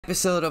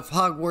Episode of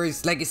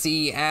Hogwarts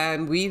Legacy,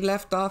 and we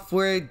left off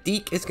where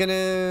Deke is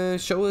gonna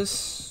show us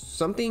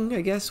something,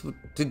 I guess,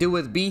 to do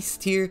with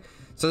Beast here.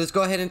 So let's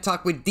go ahead and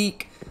talk with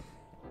Deke.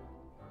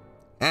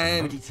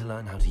 And ready to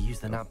learn how to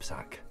use the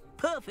knapsack.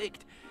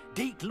 Perfect.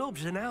 Deke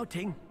loves an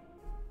outing.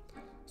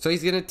 So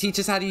he's gonna teach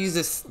us how to use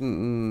this,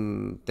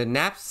 the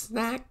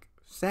knapsack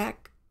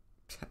sack.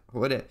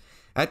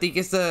 I think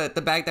it's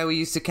the bag that we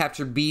used to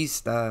capture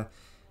Beast. I've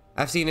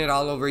seen it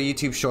all over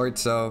YouTube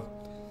Shorts, so.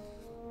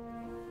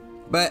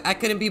 But I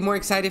couldn't be more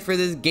excited for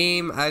this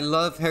game. I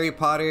love Harry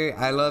Potter.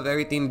 I love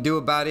everything to do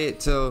about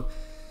it. So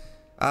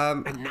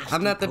I'm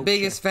not the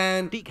biggest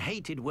fan. Deke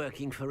hated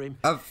working for him.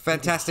 Of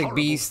Fantastic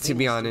Beasts, to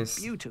be honest.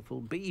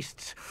 Beautiful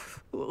beasts.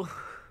 Oh,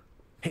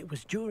 it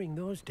was during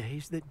those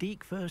days that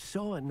Deke first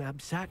saw a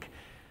knapsack.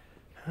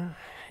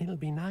 It'll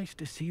be nice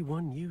to see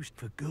one used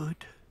for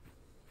good.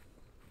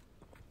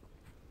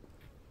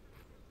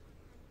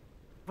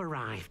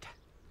 Arrived.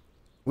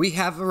 We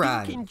have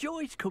arrived. Deke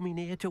enjoys coming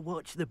here to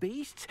watch the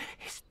beasts,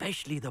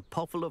 especially the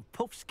potful of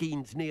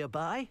puffskeins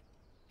nearby.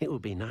 It will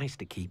be nice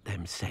to keep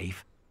them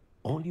safe.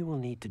 All you will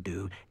need to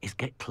do is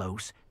get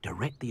close,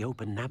 direct the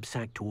open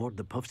knapsack toward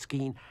the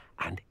puffskein,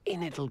 and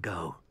in it'll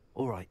go.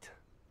 All right.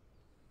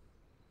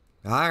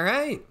 All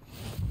right.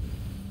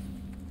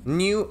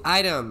 New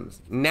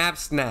items.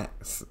 Knapsack.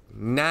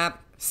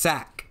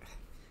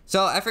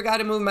 So I forgot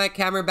to move my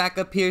camera back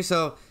up here,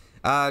 so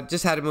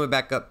just had to move it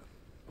back up.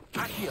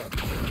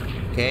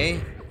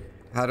 Okay,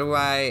 how do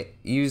I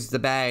use the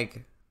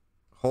bag?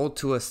 Hold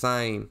to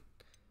assign.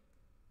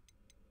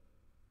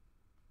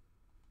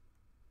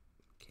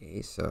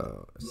 Okay,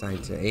 so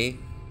assign to A.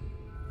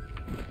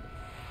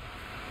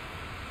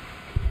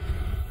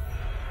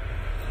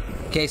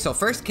 Okay, so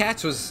first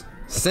catch was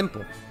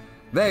simple.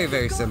 Very,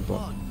 very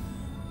simple.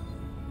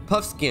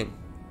 Puffskein.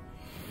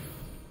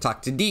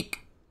 Talk to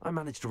Deke. I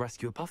managed to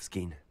rescue a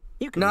puffskein.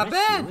 You can Not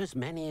rescue bad. as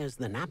many as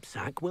the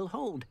knapsack will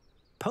hold.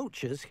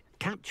 Poachers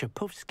capture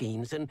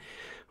puffskeins and,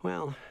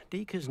 well,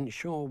 Deke isn't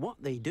sure what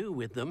they do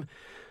with them.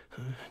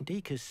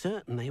 Deke is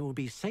certain they will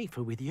be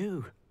safer with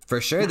you.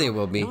 For sure they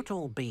will be. Not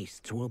all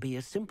beasts will be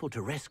as simple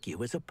to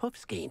rescue as a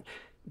puffskein.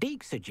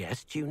 Deke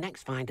suggests you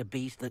next find a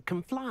beast that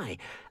can fly.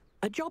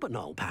 A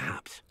jobberknoll,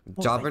 perhaps.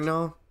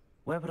 Jobberknoll?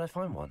 Where would I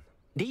find one?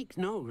 Deke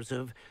knows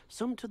of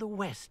some to the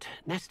west,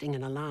 nesting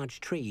in a large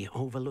tree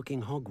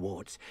overlooking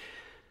Hogwarts.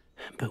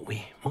 But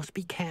we must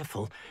be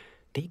careful.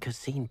 Deke has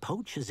seen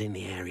poachers in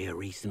the area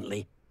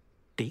recently.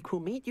 Deke will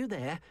meet you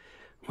there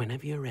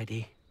whenever you're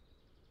ready.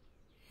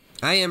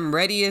 I am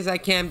ready as I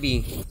can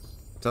be.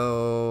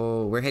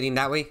 So we're heading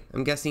that way,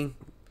 I'm guessing.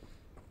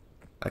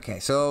 Okay,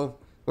 so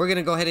we're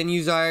gonna go ahead and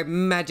use our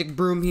magic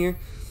broom here.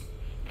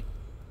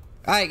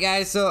 Alright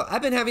guys, so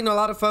I've been having a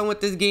lot of fun with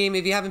this game.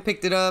 If you haven't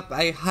picked it up,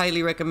 I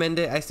highly recommend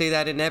it. I say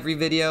that in every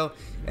video.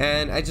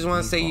 And I just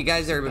want to say you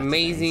guys are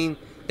amazing.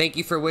 Thank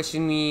you for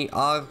wishing me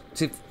all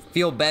to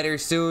feel better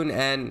soon.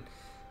 And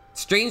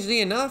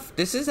strangely enough,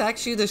 this is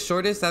actually the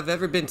shortest I've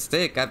ever been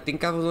sick. I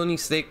think I was only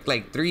sick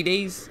like 3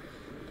 days.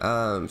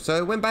 So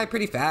it went by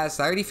pretty fast.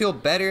 I already feel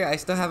better. I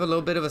still have a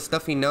little bit of a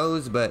stuffy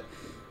nose, but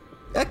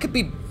that could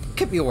be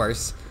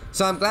worse.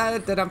 So I'm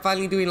glad that I'm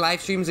finally doing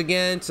live streams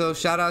again. So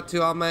shout out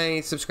to all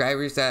my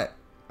subscribers that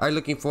are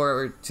looking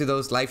forward to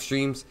those live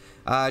streams.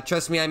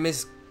 Trust me, I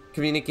miss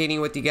communicating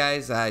with you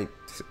guys.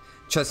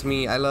 Trust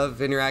me, I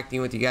love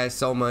interacting with you guys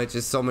so much.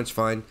 It's so much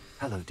fun.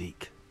 Hello,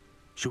 Deke.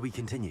 Shall we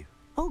continue?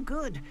 Oh,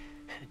 good.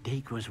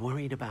 Deke was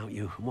worried about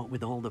you, what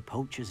with all the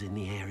poachers in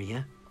the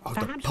area. All the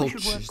Perhaps we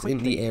should work poachers in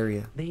quickly. the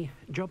area. The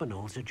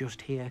jobberknolls are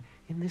just here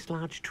in this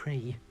large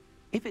tree.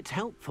 If it's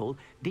helpful,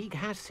 Deke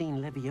has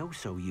seen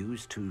Levioso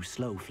used to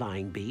slow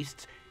flying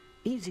beasts.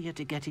 Easier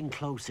to get in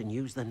close and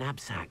use the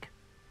knapsack.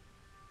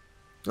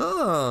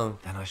 Oh,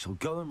 Then I shall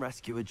go and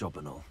rescue a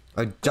jobberknoll.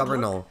 a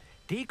jobberknoll.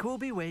 Deke will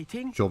be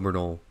waiting.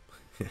 Jobberknoll.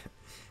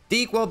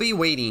 Deke will be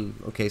waiting.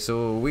 Okay,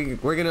 so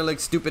we're gonna look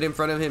stupid in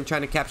front of him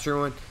trying to capture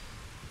one.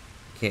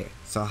 Okay,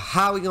 so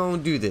how we gonna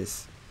do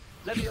this?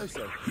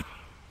 Levioso.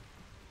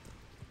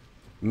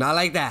 Not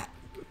like that.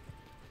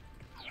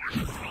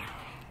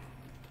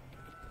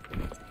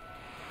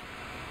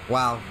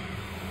 Wow.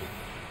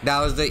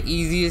 That was the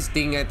easiest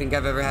thing I think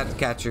I've ever had to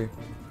capture.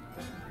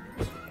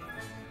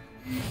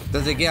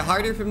 Does it get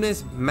harder from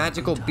this?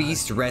 Magical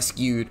beast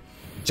rescued.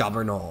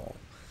 Jobberknoll.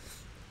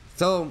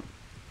 So,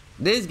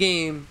 this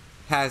game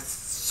has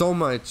so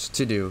much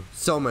to do.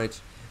 So much.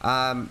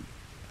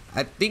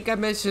 I think I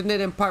mentioned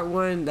it in part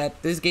 1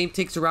 that this game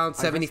takes around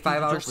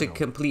 75 hours to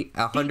complete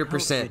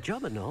 100%. The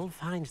jobberknoll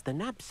finds the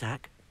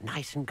knapsack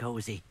nice and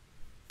cozy.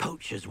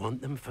 Poachers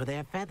want them for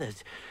their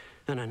feathers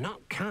and are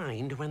not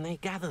kind when they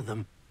gather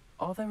them.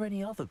 Are there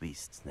any other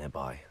beasts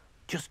nearby?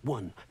 Just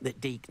one that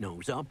Deke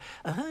knows of,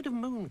 a herd of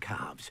moon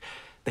calves.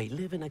 They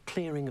live in a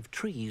clearing of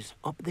trees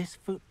up this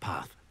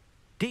footpath.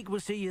 Deke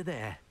will see you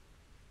there.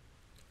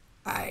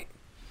 Alright.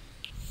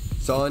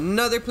 So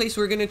another place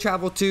we're gonna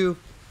travel to.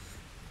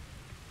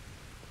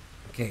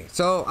 Okay,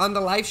 so on the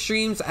live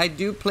streams, I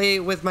do play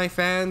with my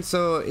fans.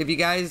 So if you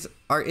guys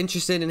are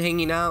interested in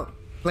hanging out,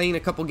 playing a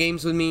couple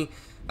games with me,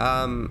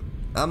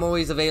 I'm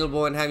always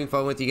available and having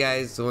fun with you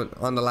guys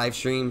on the live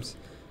streams.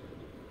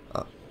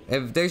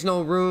 If there's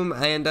no room,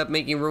 I end up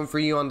making room for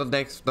you on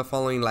the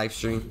following live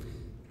stream.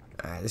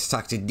 Alright, let's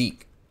talk to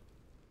Deke.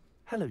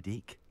 Hello,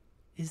 Deke.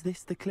 Is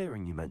this the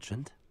clearing you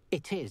mentioned?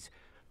 It is.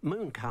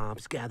 Moon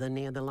calves gather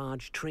near the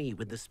large tree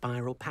with the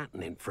spiral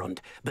pattern in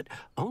front, but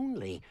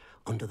only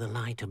under the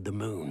light of the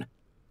moon.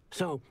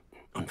 So,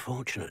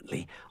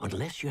 unfortunately,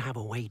 unless you have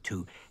a way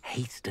to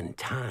hasten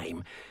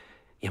time,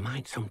 you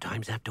might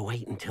sometimes have to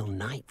wait until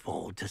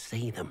nightfall to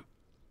see them.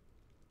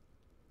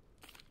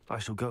 I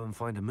shall go and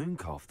find a moon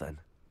calf then.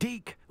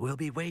 Deke will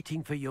be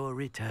waiting for your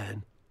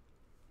return.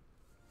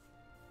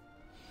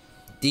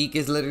 Deke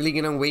is literally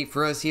gonna wait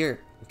for us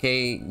here.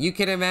 Okay, you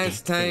can advance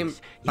time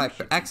by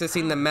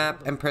accessing the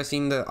map and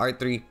pressing the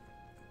R3.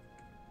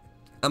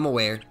 I'm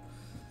aware.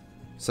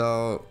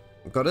 So,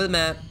 go to the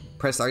map,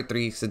 press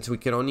R3 since we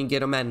can only get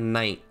them at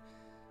night.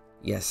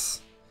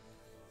 Yes.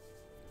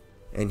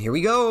 And here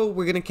we go.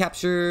 We're gonna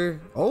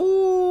capture...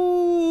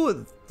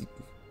 Oh!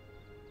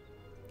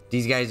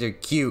 These guys are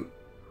cute.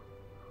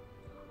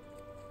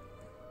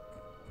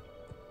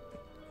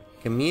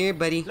 Come here,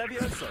 buddy.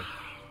 Levioso.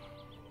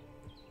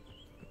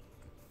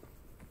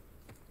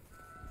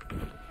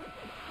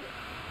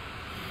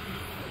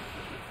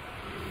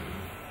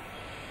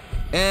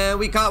 And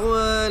we caught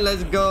one.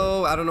 Let's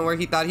go. I don't know where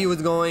he thought he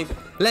was going.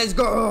 Let's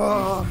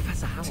go.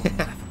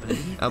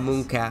 A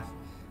moon calf.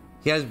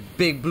 He has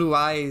big blue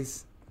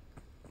eyes.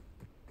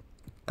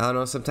 I don't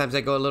know. Sometimes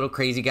I go a little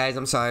crazy, guys.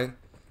 I'm sorry.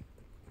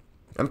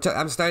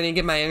 I'm starting to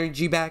get my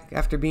energy back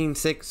after being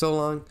sick so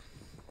long.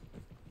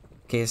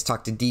 Okay, let's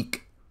talk to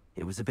Deke.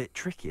 It was a bit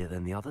trickier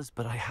than the others,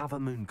 but I have a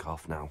moon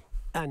calf now.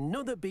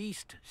 Another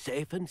beast,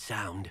 safe and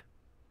sound.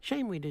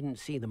 Shame we didn't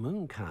see the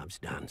moon calves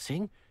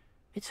dancing.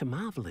 It's a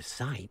marvelous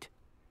sight.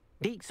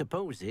 Deke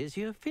supposes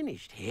you're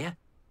finished here.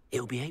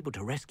 He'll be able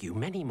to rescue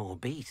many more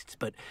beasts,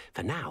 but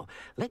for now,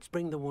 let's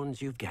bring the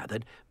ones you've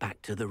gathered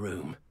back to the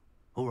room.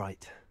 All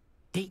right.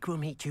 Deke will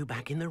meet you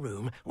back in the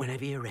room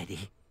whenever you're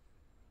ready.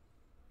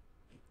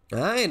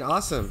 Alright,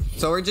 awesome.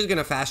 So we're just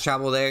gonna fast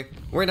travel there.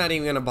 We're not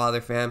even gonna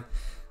bother, fam.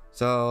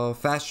 So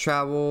fast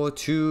travel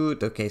to...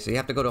 Okay, so you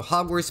have to go to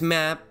Hogwarts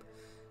map.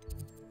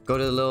 Go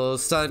to the little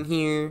sun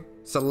here.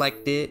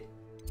 Select it.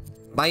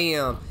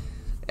 Bam.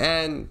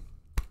 And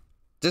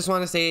just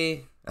want to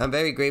say I'm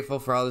very grateful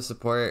for all the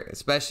support,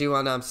 especially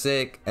when I'm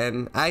sick.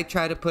 And I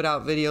try to put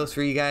out videos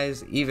for you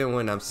guys even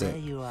when I'm sick. There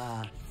you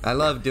are. I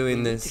love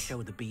doing this. To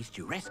show the beast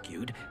you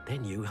rescued their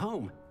new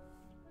home.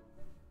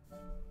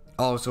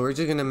 Oh, so we're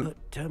just gonna... But,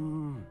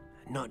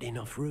 not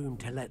enough room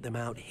to let them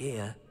out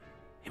here.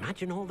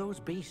 Imagine all those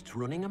beasts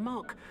running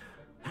amok.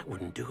 That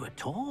wouldn't do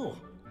at all.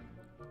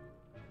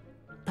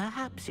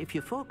 Perhaps if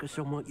you focus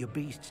on what your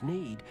beasts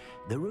need,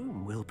 the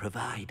room will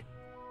provide.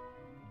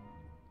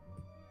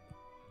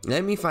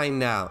 Let me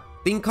find out.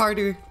 Think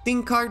harder,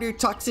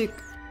 Toxic.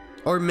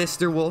 Or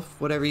Mr.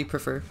 Wolf, whatever you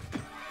prefer.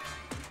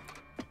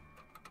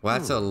 Well,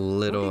 that's a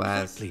little what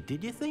ass. exactly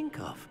did you think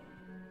of?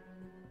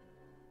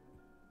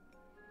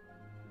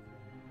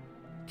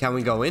 Can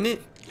we go in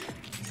it?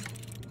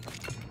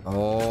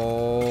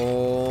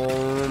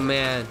 Oh,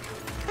 man.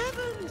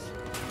 Heavens!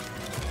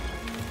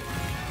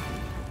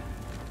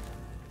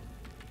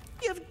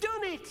 You've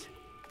done it!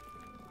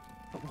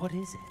 But what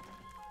is it?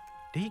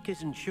 Deke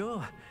isn't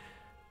sure.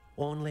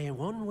 Only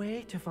one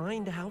way to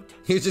find out.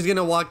 You're just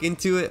gonna walk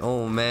into it?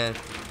 Oh, man.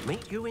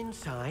 Meet you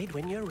inside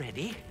when you're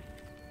ready.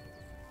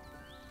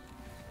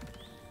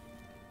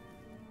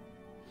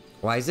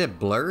 Why is it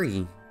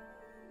blurry?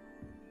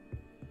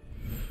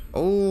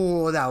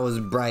 Oh, that was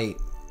bright.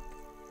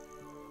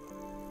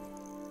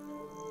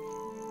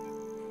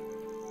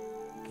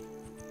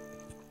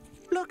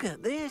 Look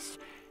at this.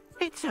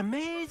 It's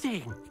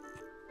amazing.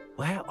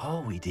 Where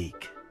are we,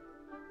 Deke?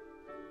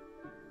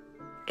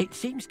 It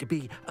seems to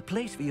be a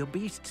place for your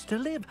beasts to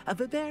live, a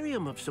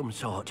vivarium of some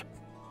sort.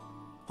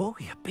 Oh,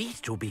 your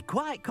beasts will be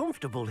quite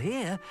comfortable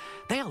here.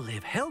 They'll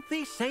live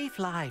healthy, safe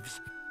lives.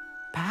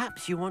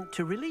 Perhaps you want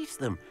to release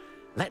them.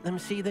 Let them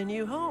see their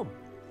new home.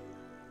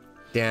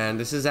 Damn,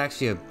 this is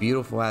actually a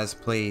beautiful ass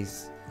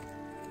place.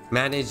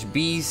 Manage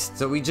beasts.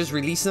 So we just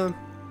release them?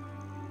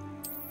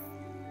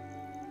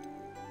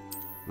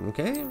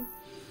 Okay.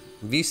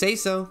 If you say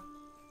so.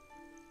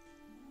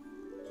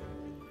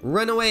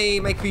 Run away,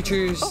 my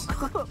creatures.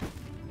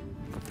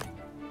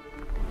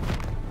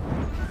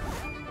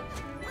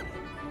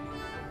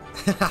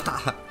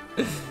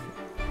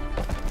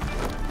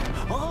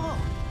 Oh!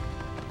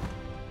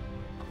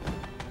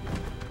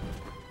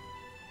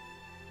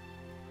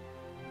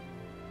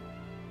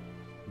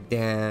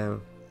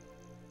 Damn.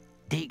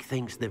 Deke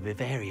thinks the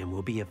vivarium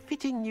will be a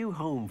fitting new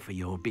home for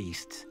your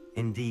beasts.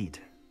 Indeed.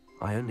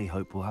 I only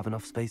hope we'll have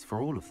enough space for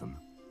all of them.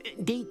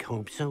 Deke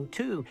hopes so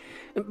too.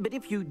 But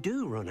if you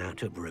do run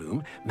out of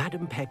room,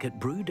 Madam Peck at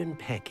Brood and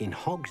Peck in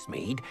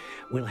Hogsmeade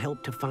will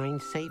help to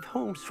find safe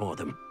homes for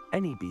them.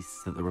 Any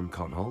beasts that the room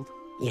can't hold?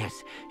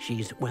 Yes,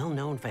 she's well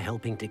known for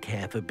helping to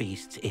care for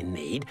beasts in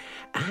need,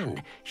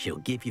 and she'll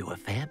give you a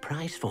fair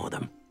price for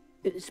them.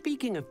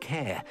 Speaking of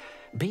care,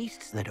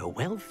 beasts that are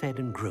well fed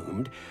and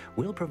groomed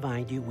will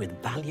provide you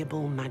with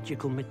valuable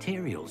magical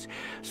materials,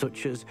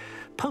 such as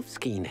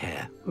puffskein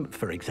hair,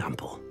 for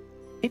example.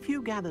 If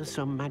you gather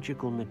some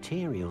magical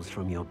materials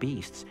from your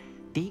beasts,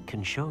 Deke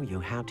can show you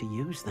how to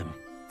use them.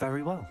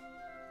 Very well.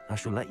 I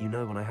shall let you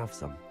know when I have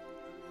some.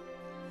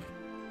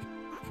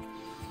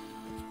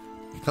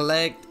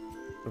 Collect.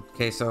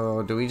 Okay,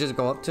 so do we just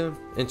go up to him?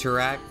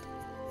 Interact.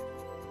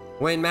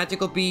 When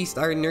magical beasts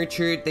are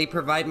nurtured, they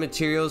provide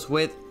materials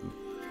with...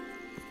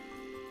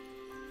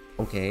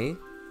 Okay.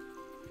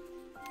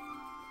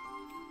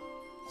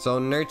 So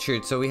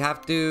nurtured. So we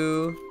have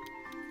to...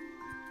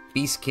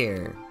 Beast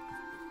care.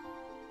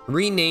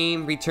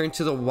 Rename, return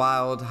to the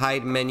wild,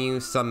 hide menu,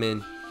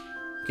 summon.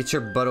 Get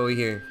your butt over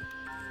here.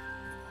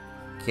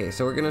 Okay,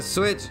 so we're gonna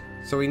switch.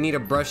 So we need to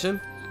brush him.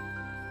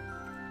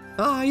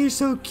 Oh, you're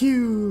so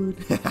cute.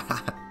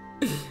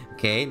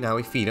 Okay, now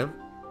we feed him.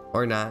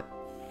 Or not.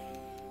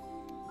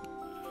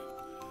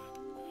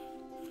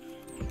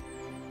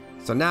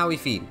 So now we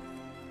feed.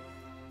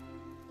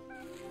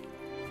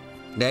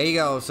 There you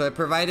go. So it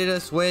provided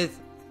us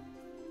with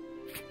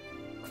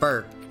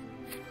fur.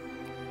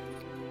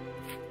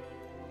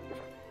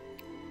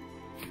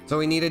 So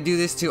we need to do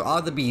this to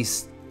all the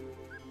beasts.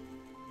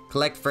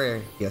 Collect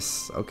fur.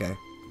 Yes, okay.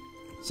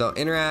 So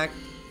interact.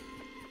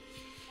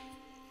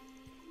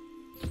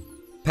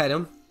 Pet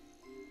him.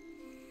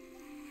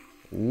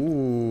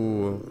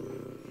 Ooh.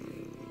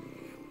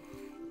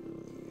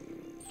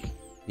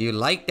 You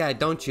like that,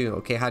 don't you?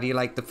 Okay, how do you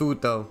like the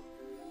food though?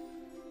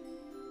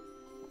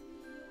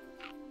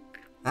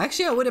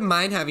 Actually, I wouldn't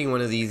mind having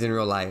one of these in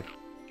real life.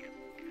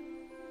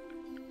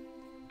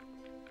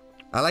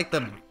 I like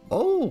the...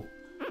 Oh!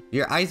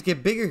 Your eyes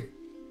get bigger.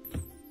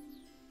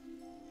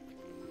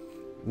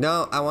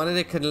 No, I wanted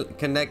to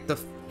connect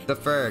the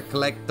fur.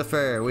 Collect the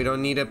fur. We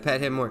don't need to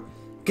pet him more.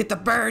 Get the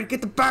bird!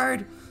 Get the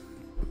bird!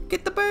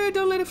 Get the bird!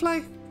 Don't let it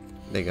fly.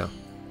 There you go.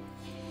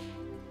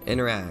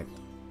 Interact.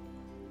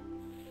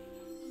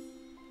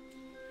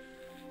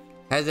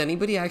 Has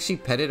anybody actually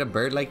petted a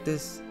bird like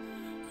this?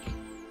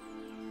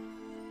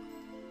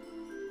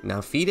 Now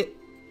feed it.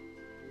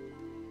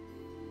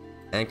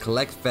 And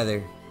collect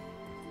feather.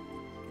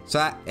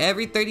 So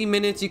every 30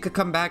 minutes you could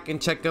come back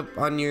and check up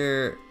on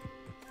your...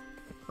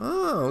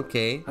 Oh,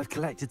 okay. I've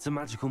collected some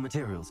magical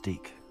materials,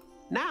 Deke.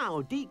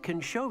 Now, Deke can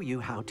show you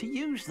how to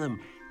use them.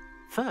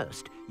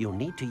 First, you'll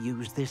need to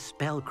use this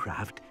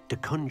spellcraft to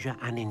conjure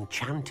an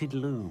enchanted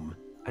loom.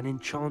 An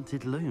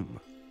enchanted loom?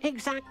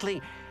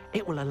 Exactly.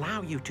 It will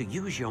allow you to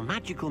use your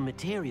magical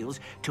materials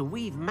to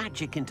weave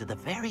magic into the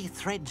very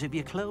threads of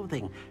your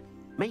clothing,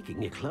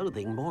 making your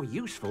clothing more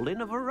useful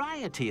in a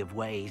variety of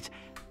ways.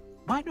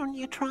 Why don't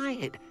you try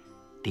it?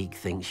 Deke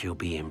thinks you'll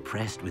be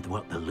impressed with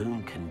what the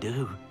loom can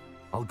do.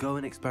 I'll go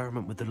and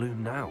experiment with the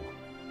loom now.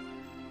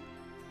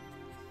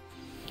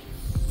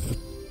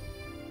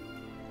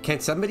 Can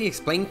somebody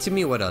explain to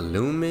me what a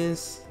loom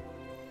is?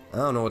 I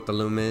don't know what the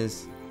loom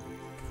is.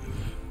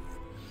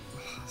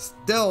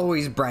 Still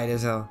always bright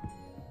as hell.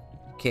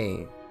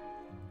 Okay.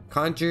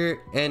 Conjure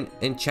an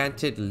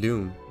enchanted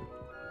loom.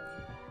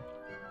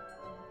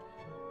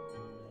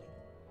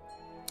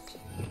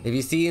 If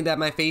you see that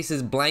my face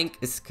is blank,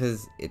 it's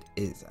because it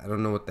is. I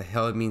don't know what the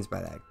hell it means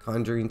by that.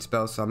 Conjuring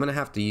spell, so I'm gonna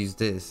have to use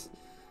this.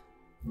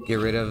 Get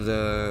rid of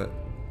the...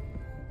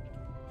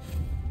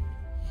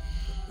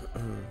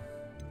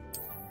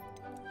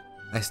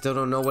 I still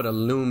don't know what a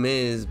loom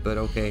is, but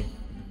okay.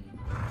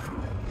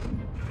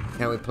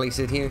 Can we place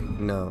it here?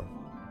 No.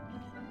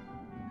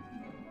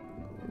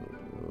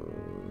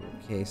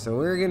 Okay, so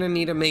we're gonna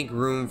need to make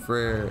room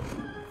for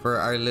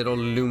our little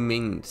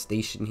looming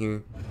station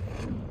here.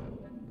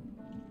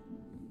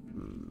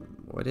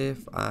 What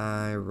if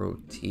I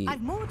rotate?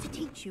 I've more to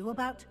teach you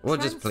about We'll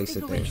just place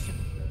it there. If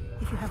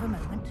you have a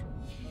moment.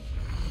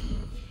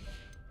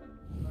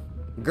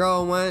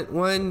 Girl,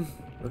 one.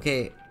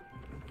 Okay.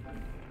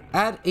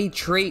 Add a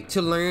trait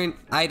to learn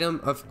item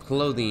of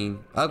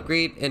clothing.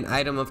 Upgrade an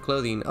item of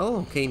clothing.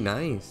 Oh, okay,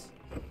 nice.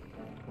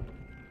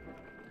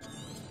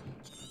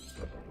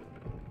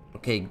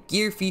 Okay,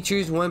 gear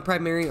features one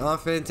primary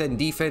offense and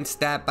defense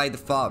stat by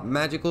default.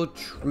 Magical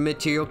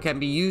material can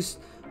be used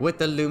with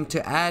the loom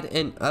to add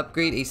and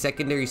upgrade a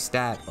secondary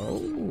stat.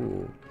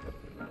 Oh.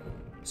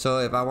 So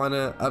if I want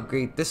to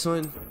upgrade this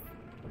one,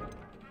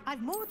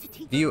 I've more to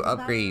teach view you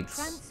about upgrades.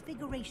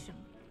 Transfiguration.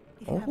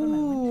 If you have a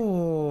moment.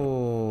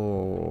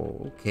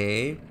 Oh,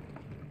 okay.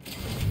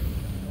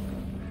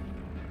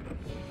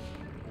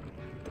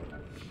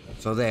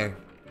 So there.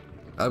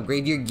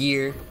 Upgrade your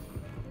gear.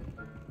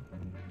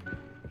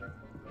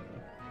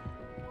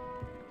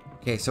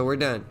 Okay, so we're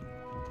done.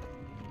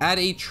 Add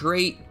a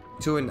trait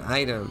to an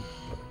item.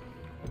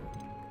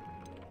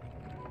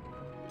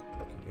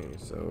 Okay,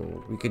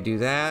 so we could do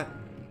that.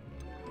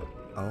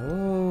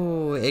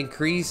 Oh,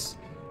 increase.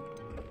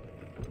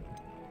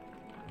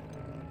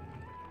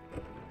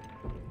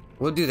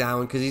 We'll do that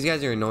one because these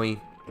guys are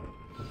annoying.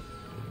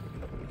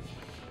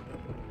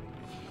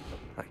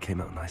 That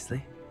came out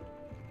nicely.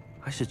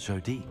 I should show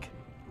Deke.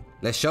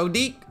 Let's show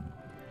Deke.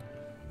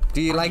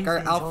 Do you like use our the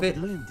enchanted outfit?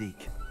 loom,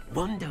 Deke.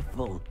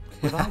 Wonderful.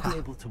 Will I be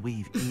able to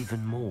weave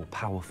even more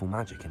powerful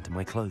magic into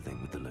my clothing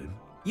with the loom?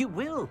 You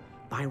will,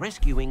 by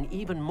rescuing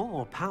even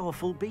more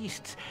powerful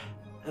beasts.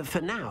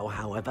 For now,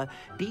 however,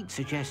 Deke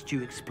suggests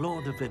you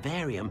explore the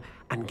vivarium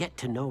and get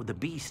to know the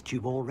beasts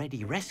you've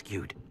already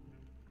rescued.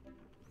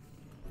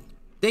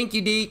 Thank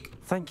you, Deke.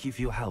 Thank you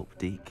for your help,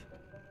 Deke.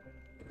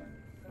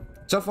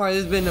 So far,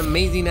 this has been an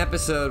amazing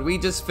episode. We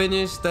just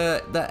finished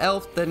the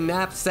elf, the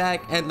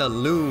knapsack, and the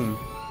loom.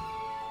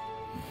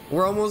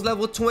 We're almost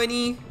level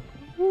 20.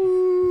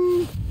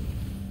 Woo.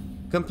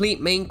 Complete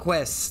main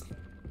quest.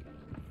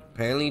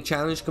 Apparently,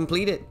 challenge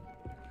completed.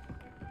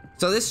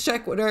 So let's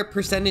check what our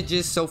percentage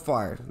is so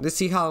far. Let's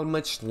see how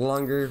much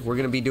longer we're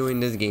gonna be doing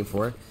this game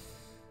for.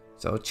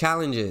 So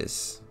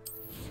challenges.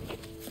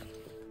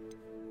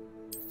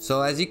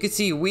 So as you can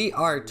see, we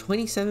are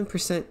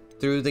 27%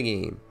 through the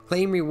game.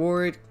 Claim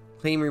reward,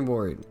 claim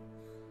reward.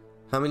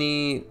 How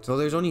many? So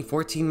there's only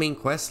 14 main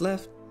quests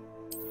left?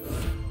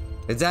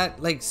 Is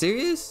that like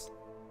serious?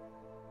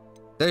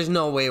 There's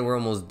no way we're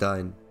almost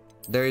done.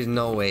 There is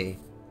no way.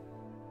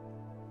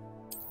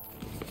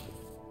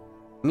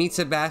 Meet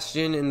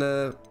Sebastian in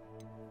the...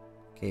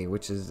 Okay,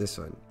 which is this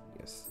one?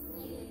 Yes.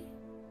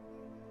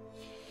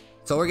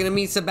 So we're gonna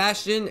meet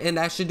Sebastian, and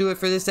that should do it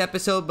for this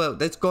episode, but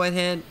let's go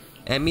ahead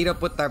and meet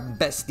up with our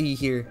bestie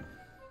here.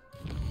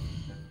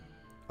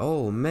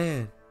 Oh,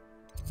 man.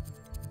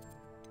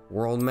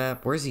 World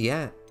map. Where's he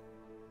at?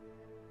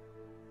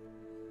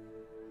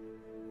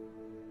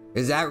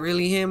 Is that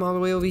really him all the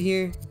way over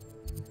here?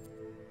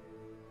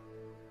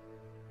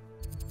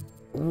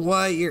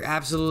 What? You're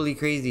absolutely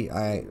crazy.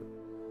 Alright.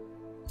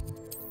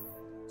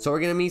 So we're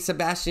gonna meet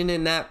Sebastian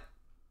in that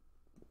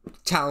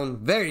town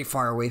very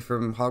far away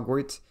from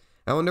Hogwarts.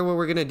 I wonder what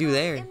we're gonna do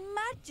there.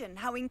 Imagine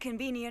how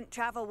inconvenient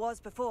travel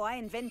was before I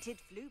invented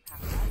flu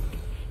powder.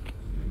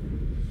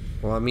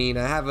 Well, I mean,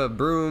 I have a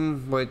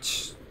broom,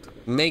 which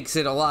makes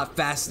it a lot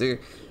faster.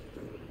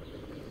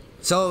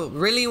 So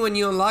really, when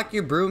you unlock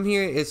your broom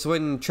here, it's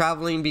when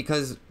traveling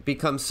becomes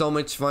so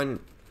much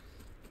fun.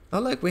 Oh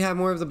look, we have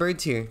more of the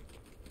birds here.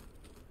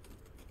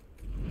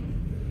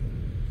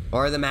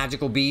 Or the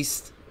magical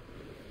beast.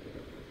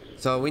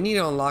 So we need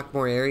to unlock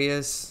more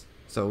areas.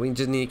 So we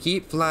just need to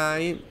keep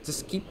flying.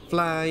 Just keep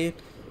flying.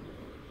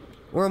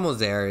 We're almost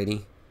there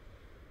already.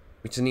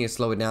 We just need to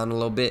slow it down a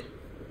little bit.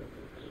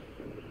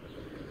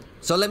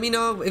 So let me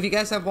know if you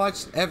guys have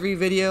watched every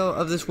video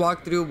of this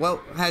walkthrough.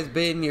 What has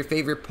been your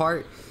favorite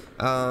part?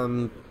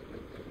 I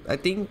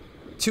think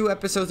 2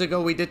 episodes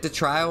ago we did the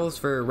trials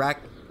for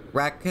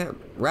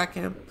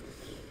Rackham.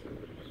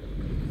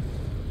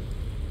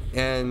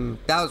 And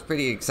that was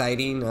pretty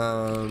exciting.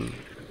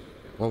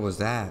 What was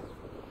that?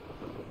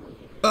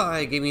 Oh,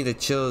 it gave me the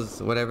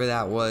chills, whatever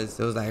that was.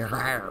 It was like,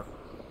 rawr.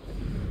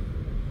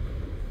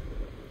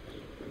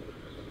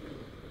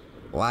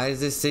 Why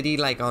is this city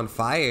like on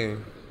fire?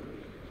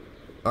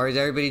 Or is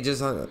everybody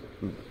just on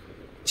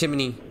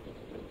chimney?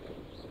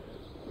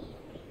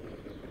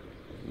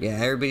 Yeah,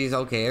 everybody's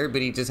okay.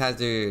 Everybody just has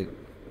their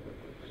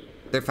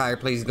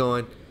fireplace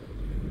going.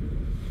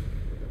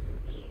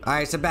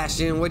 Alright,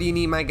 Sebastian, what do you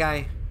need, my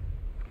guy?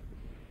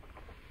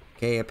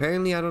 Okay,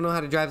 apparently I don't know how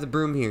to drive the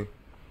broom here.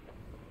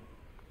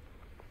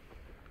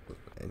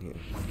 And here.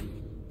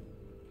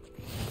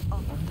 I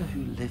wonder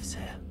who lives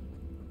here.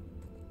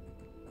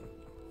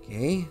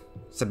 Okay.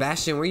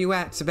 Sebastian, where you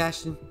at,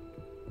 Sebastian?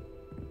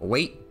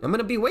 Wait. I'm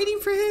gonna be waiting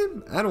for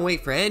him? I don't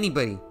wait for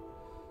anybody.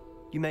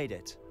 You made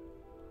it.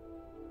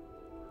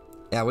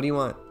 Yeah, what do you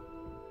want?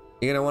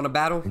 You gonna want to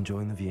battle?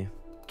 Enjoying the view.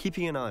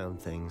 Keeping an eye on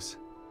things.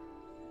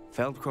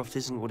 Feldcroft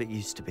isn't what it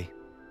used to be.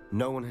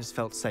 No one has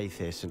felt safe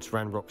here since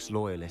Ranrock's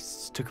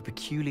loyalists took a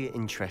peculiar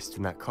interest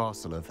in that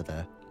castle over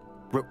there.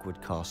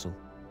 Rookwood Castle.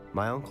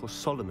 My uncle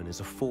Solomon is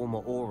a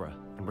former Auror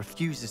and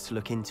refuses to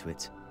look into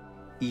it,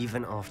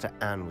 even after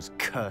Anne was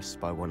cursed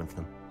by one of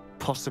them.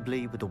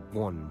 Possibly with a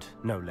wand,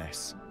 no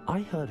less.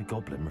 I heard a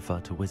goblin refer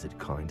to wizard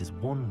kind as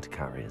wand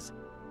carriers.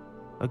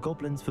 Are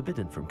goblins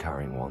forbidden from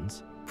carrying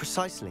wands?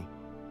 Precisely.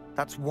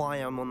 That's why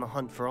I'm on the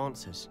hunt for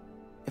answers.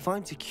 If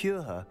I'm to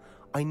cure her,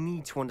 I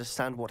need to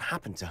understand what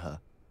happened to her.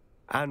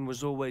 Anne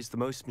was always the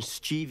most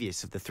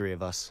mischievous of the 3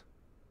 of us.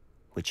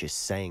 Which is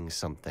saying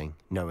something,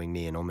 knowing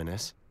me and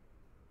Ominous.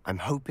 I'm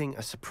hoping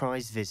a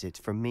surprise visit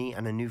from me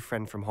and a new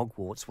friend from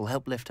Hogwarts will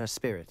help lift her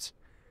spirits.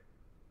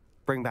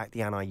 Bring back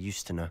the Anne I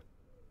used to know.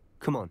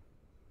 Come on.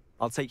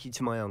 I'll take you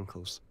to my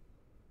uncle's.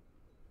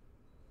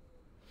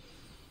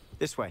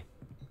 This way.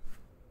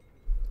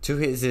 To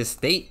his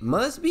estate?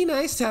 Must be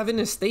nice to have an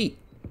estate.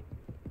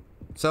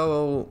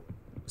 So,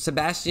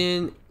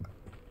 Sebastian,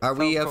 are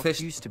we Feldcroft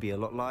official? used to be a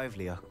lot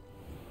livelier.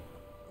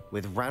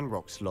 With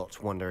Ranrock's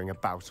lot wandering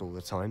about all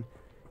the time,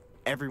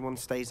 everyone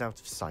stays out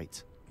of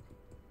sight.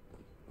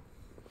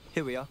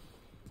 Here we are.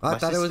 I My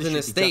thought it was sister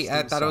an should be estate. just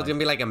I thought it was inside. gonna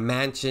be like a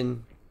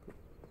mansion.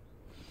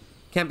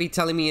 Can't be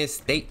telling me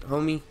estate,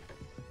 homie.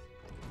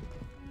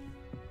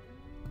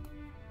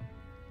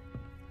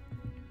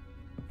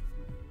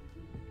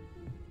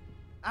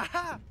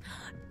 Aha!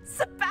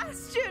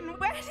 Sebastian,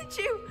 where did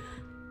you...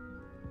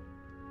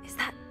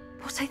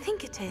 what I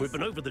think it is. We've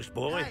been over this,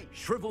 boy.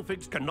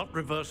 Shrivelfigs cannot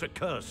reverse a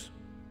curse.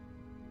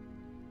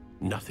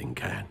 Nothing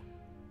can.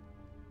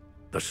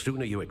 The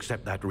sooner you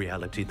accept that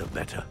reality, the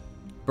better.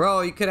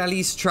 Bro, you could at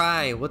least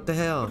try. What the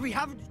hell? But we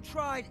haven't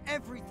tried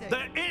everything.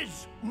 There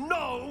is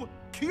no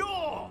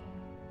cure!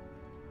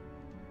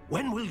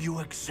 When will you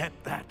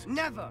accept that?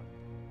 Never.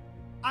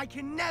 I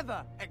can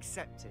never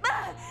accept it.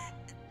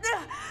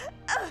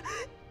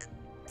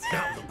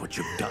 Now look what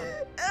you've done.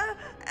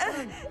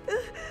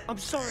 I'm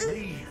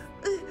sorry.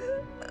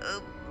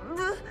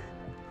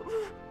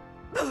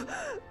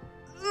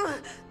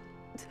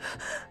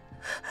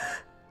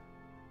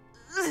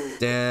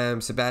 Damn,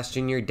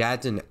 Sebastian, your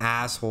dad's an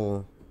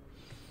asshole.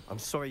 I'm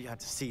sorry you had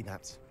to see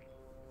that.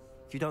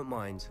 If you don't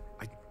mind,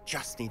 I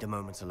just need a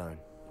moment alone.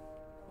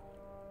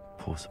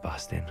 Poor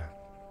Sebastian.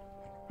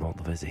 Not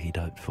the visit he'd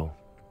hoped for.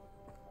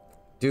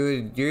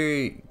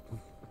 Dude,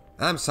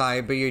 I'm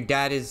sorry, but your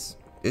dad is...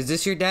 Is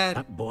this your dad?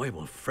 That boy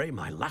will fray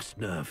my last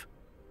nerve.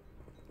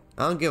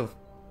 I don't give...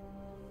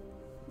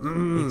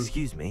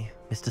 Excuse me,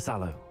 Mr.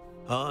 Sallow.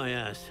 Oh,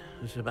 yes.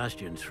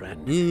 Sebastian's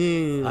friend.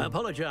 Yeah. I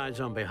apologize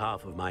on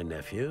behalf of my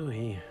nephew.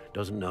 He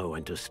doesn't know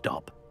when to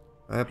stop.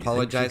 I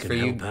apologize for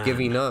you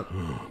giving up.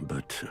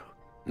 But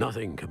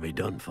nothing can be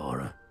done for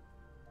her.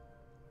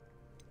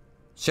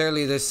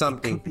 Surely there's It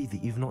something. could be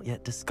that you've not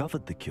yet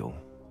discovered the cure.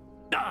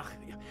 Ah,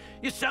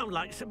 you sound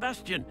like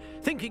Sebastian,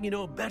 thinking you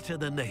know better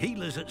than the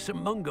healers at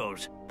St.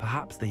 Mungo's.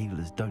 Perhaps the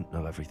healers don't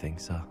know everything,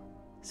 sir.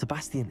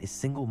 Sebastian is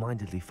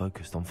single-mindedly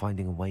focused on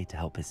finding a way to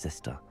help his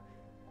sister.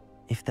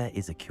 If there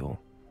is a cure,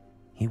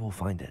 he will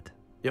find it.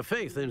 Your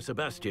faith in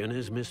Sebastian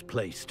is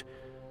misplaced.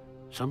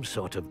 Some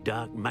sort of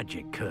dark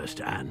magic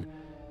cursed Anne,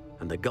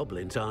 and the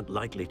goblins aren't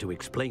likely to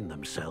explain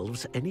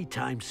themselves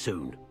anytime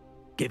soon.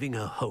 Giving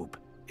her hope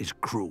is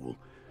cruel.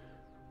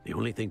 The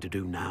only thing to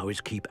do now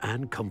is keep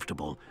Anne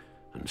comfortable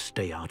and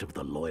stay out of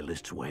the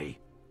Loyalists' way.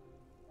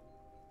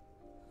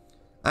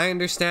 I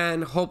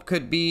understand hope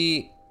could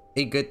be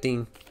a good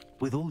thing.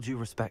 With all due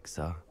respect,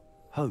 sir,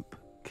 hope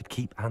could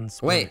keep Anne's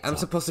spirits Wait, I'm up.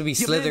 supposed to be You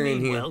may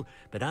slithering mean here. well,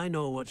 but I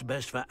know what's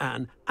best for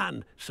Anne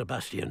and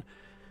Sebastian.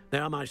 They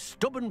are my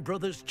stubborn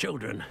brother's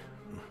children.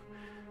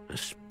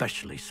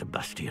 Especially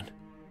Sebastian.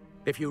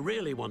 If you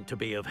really want to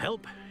be of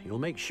help, you'll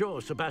make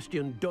sure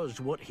Sebastian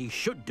does what he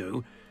should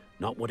do,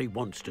 not what he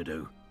wants to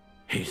do.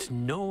 He's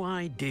no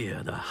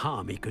idea the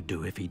harm he could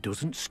do if he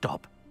doesn't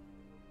stop.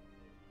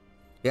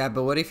 Yeah,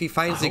 but what if he I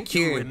finds a hope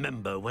you cure?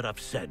 remember what I've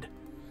said.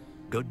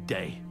 Good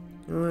day.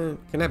 You know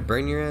what? Can I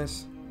burn your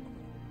ass?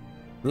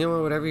 You know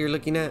what? Whatever you're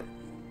looking at.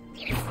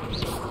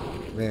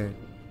 There.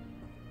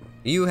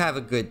 You have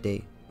a good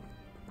day,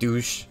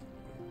 douche.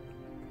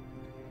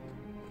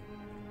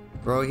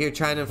 Bro, here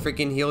trying to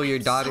freaking heal your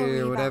daughter Sorry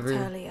or about whatever.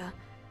 earlier.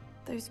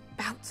 Those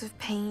bouts of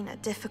pain are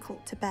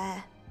difficult to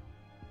bear.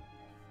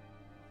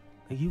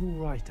 Are you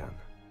all right, Anne?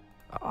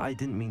 I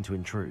didn't mean to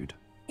intrude.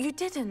 You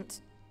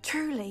didn't,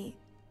 truly.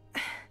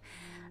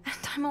 And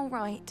I'm all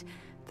right.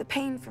 The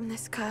pain from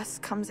this curse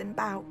comes in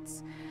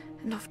bouts,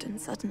 and often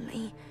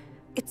suddenly.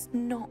 It's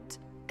not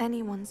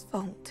anyone's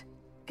fault.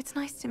 It's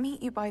nice to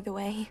meet you, by the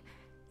way.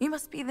 You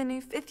must be the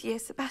new 5th year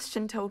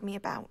Sebastian told me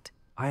about.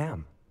 I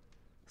am.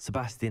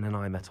 Sebastian and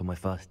I met on my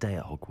first day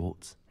at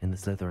Hogwarts, in the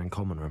Slytherin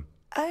common room.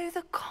 Oh,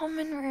 the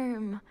common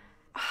room.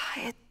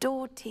 I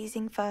adored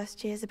teasing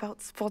first years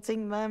about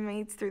spotting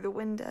mermaids through the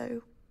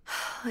window.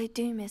 I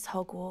do miss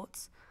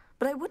Hogwarts,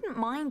 but I wouldn't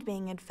mind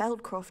being in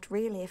Feldcroft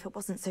really if it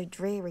wasn't so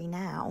dreary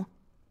now.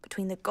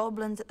 Between the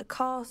goblins at the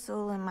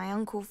castle and my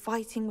uncle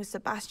fighting with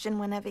Sebastian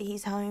whenever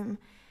he's home,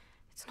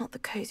 it's not the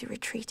cozy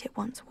retreat it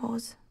once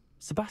was.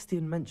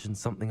 Sebastian mentioned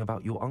something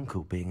about your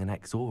uncle being an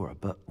ex-Auror,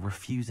 but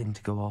refusing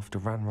to go after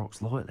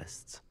Ranrock's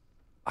loyalists.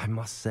 I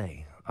must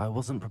say, I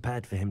wasn't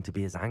prepared for him to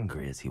be as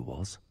angry as he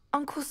was.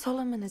 Uncle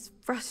Solomon is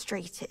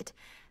frustrated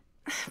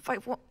by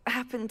what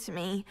happened to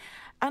me,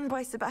 and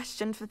by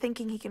Sebastian for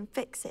thinking he can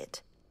fix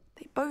it.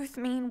 They both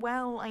mean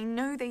well, I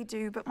know they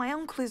do, but my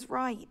uncle is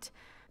right.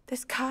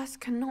 This curse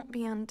cannot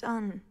be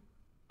undone.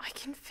 I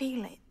can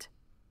feel it.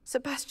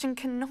 Sebastian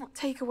cannot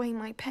take away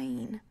my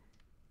pain.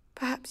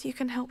 Perhaps you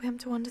can help him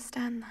to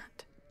understand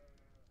that.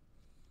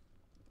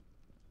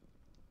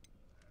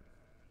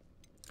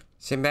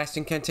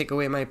 Sebastian can't take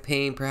away my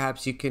pain.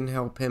 Perhaps you can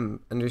help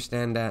him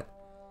understand that.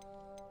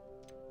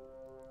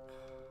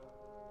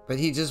 But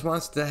he just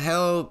wants to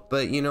help.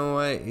 But you know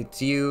what?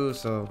 It's you,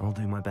 so... I'll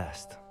do my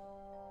best.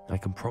 I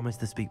can promise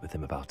to speak with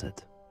him about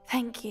it.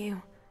 Thank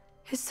you.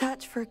 His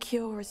search for a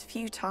cure is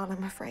futile,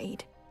 I'm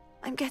afraid.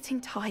 I'm getting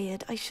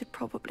tired. I should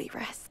probably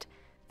rest.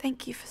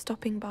 Thank you for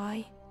stopping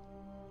by.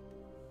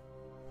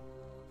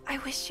 I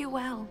wish you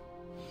well.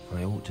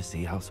 I ought to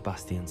see how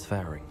Sebastian's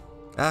faring.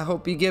 I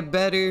hope you get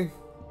better.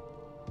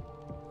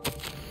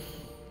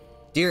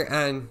 Dear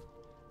Anne,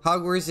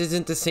 Hogwarts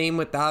isn't the same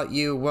without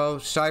you. Well,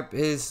 Sharp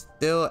is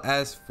still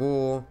as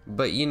full,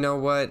 but you know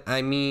what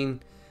I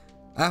mean.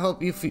 I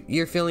hope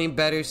you're feeling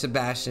better,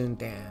 Sebastian.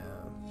 Damn.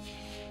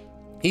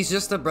 He's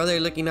just a brother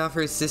looking out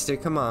for his sister.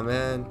 Come on,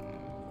 man.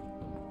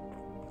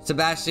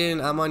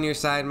 Sebastian, I'm on your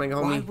side, my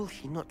homie. Why will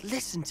he not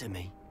listen to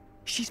me?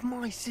 She's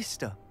my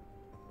sister.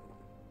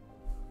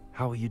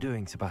 How are you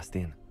doing,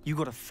 Sebastian? You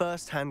got a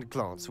first-hand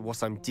glance at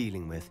what I'm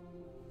dealing with.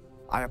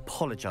 I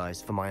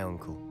apologize for my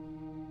uncle.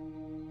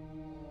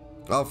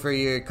 Oh, for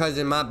your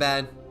cousin, my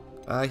bad.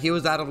 He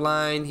was out of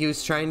line. He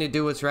was trying to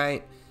do what's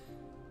right.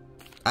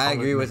 I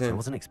agree with him. I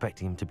wasn't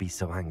expecting him to be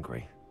so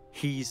angry.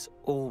 He's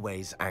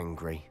always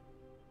angry.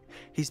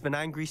 He's been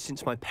angry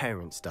since my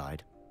parents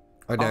died.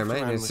 Oh, never After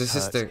mind. Anne It's his was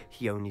hurt, sister.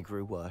 he only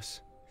grew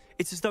worse.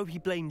 It's as though he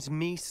blames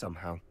me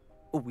somehow,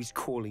 always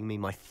calling me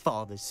my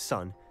father's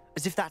son,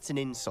 as if that's an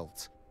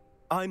insult.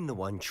 I'm the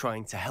one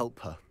trying to help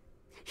her.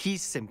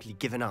 He's simply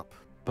given up.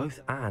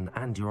 Both Anne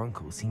and your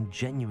uncle seem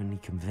genuinely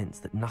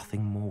convinced that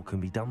nothing more can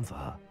be done for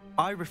her.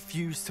 I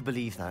refuse to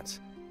believe that.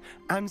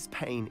 Anne's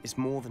pain is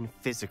more than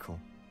physical.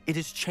 It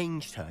has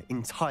changed her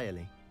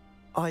entirely.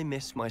 I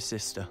miss my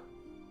sister.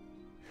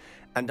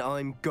 And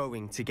I'm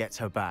going to get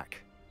her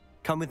back.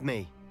 Come with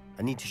me.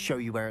 I need to show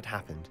you where it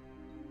happened.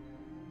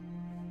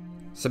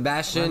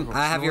 Sebastian,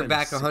 I have your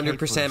back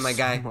 100%, my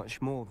guy. So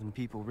much more than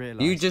people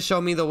realize. You just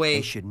show me the way.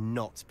 They should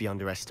not be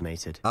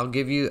underestimated. I'll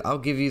give you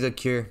the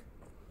cure.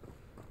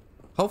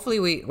 Hopefully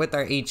with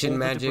our ancient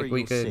magic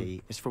we could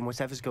see is from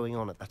whatever's going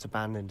on at that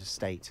abandoned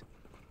estate.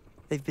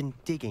 They've been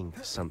digging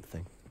for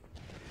something.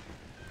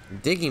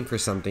 digging for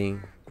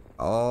something.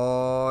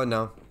 Oh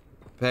no.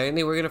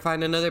 Apparently we're gonna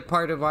find another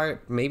part of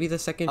our maybe the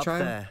second Up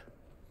trial. there,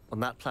 on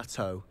that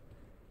plateau,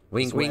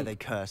 Wink is where wink. they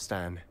cursed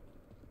Anne.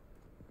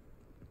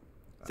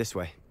 This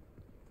way.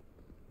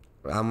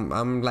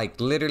 I'm like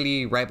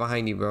literally right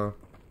behind you, bro.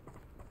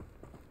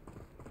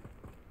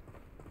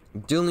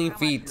 Dueling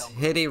feet.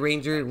 Hit a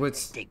ranger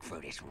with. Dig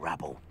through this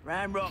rubble.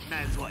 Ramrock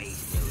knows what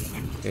he's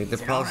doing. Okay, the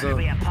It's an honor puzzle. to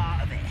be a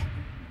part of it.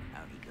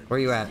 Only good Where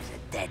you at? wizard's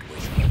a dead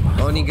wizard.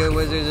 Only good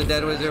wizard's a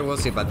dead wizard. We'll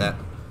see about that.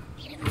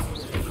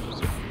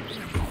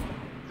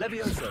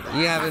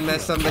 You haven't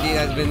met somebody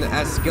that's been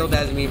as skilled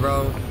as me,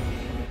 bro.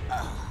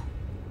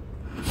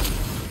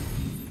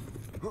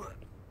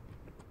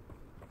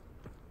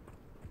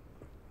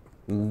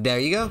 There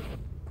you go.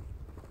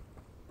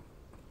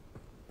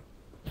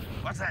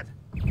 What's that?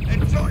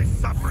 Enjoy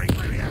suffering,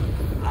 will ya?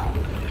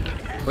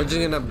 We're just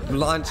gonna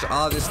launch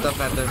all this stuff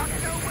at them.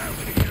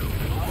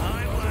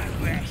 I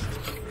won't rest.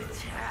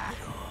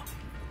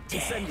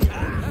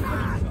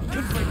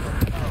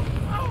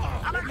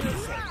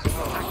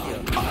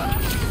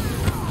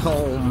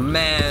 Oh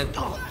man.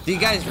 Do you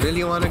guys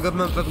really want to go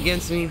up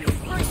against me?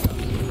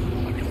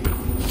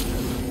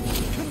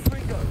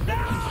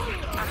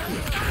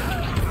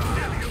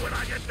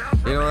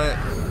 You know what?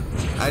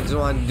 I just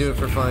want to do it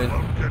for fun.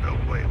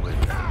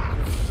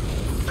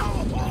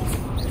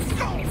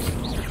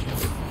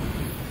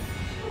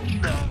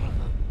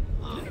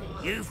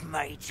 You've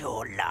made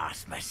your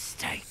last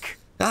mistake.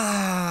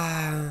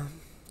 Ah,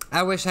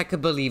 I wish I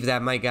could believe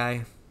that, my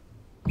guy.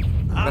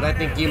 But I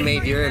think you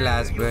made your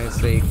last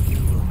mistake.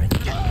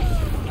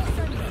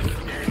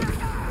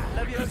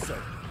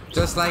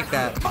 Just like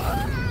that.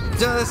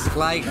 Just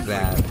like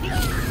that.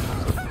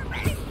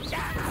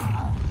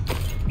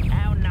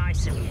 How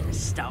nice of you to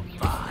stop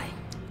by.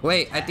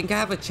 Wait, I think I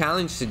have a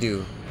challenge to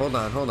do. Hold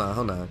on, hold on,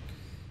 hold on.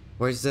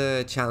 Where's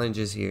the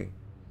challenges here?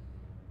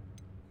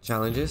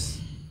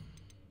 Challenges?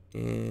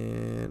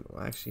 And,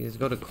 well, actually, let's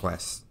go to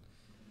quests.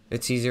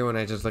 It's easier when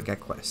I just look at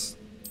quests.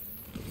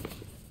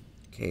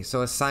 Okay,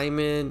 so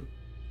assignment.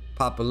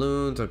 Pop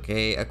balloons,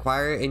 okay.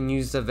 Acquire and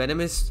use the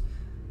venomous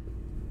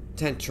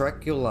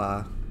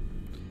tentacula.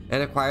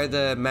 And acquire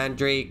the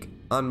mandrake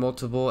on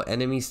multiple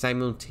enemies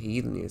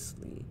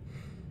simultaneously.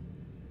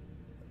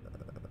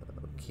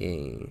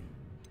 Okay.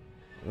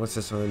 What's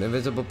this one?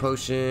 Invisible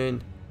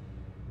potion.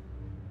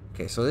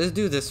 Okay, so let's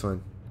do this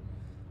one.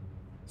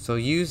 So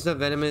use the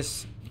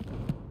venomous.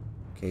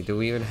 Okay, do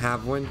we even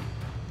have one?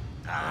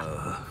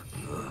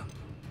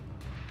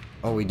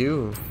 Oh, we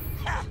do.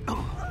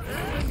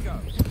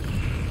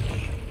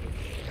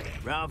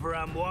 Rather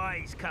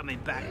unwise coming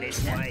back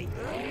this way.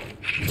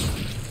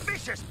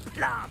 Vicious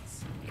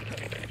plants.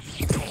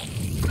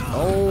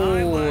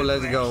 Oh,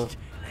 let's go.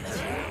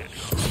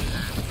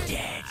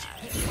 Dead.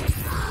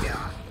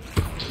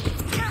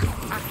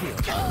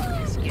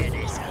 Let's get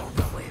this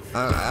over with.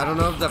 I don't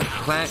know if the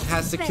plant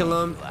has to kill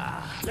him.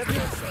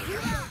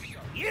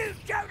 You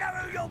don't know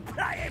who you're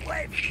playing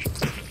with.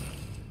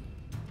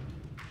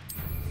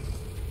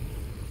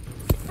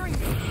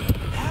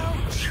 How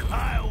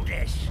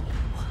childish.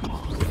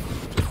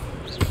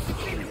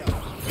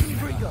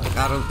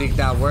 I don't think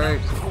that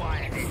worked.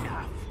 Quiet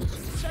enough.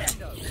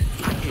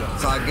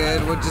 It's all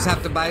good. We'll just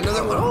have to buy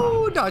another one.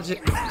 Oh, dodge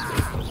it.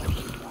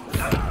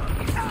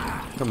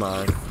 Come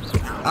on.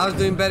 I was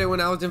doing better when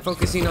I wasn't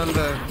focusing on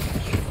the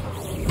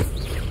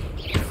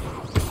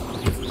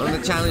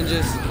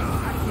challenges.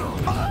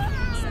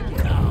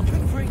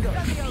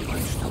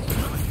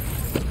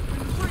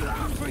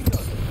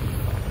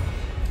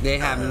 They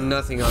have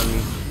nothing on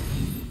me.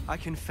 I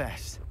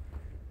confess,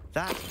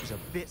 that was a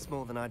bit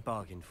more than I'd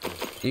bargained for.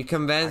 You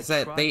convinced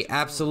that they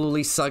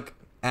absolutely suck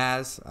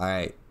ass?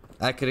 Alright.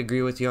 I could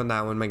agree with you on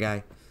that one, my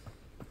guy.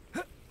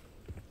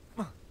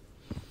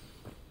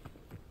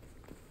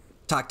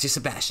 talk to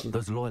Sebastian.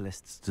 Those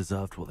loyalists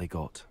deserved what they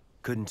got.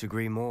 Couldn't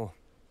agree more.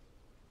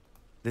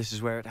 This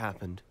is where it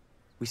happened.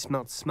 We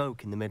smelled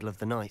smoke in the middle of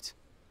the night.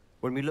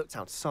 When we looked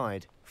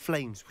outside,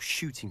 flames were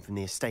shooting from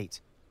the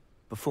estate.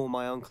 Before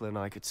my uncle and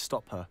I could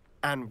stop her,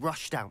 Anne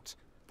rushed out,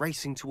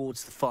 racing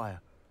towards the fire,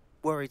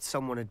 worried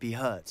someone had been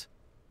hurt.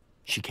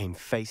 She came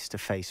face to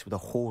face with a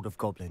horde of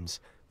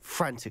goblins,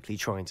 frantically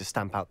trying to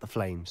stamp out the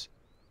flames.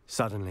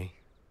 Suddenly,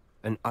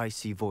 an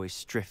icy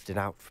voice drifted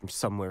out from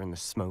somewhere in the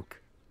smoke.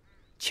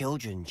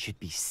 Children should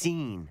be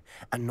seen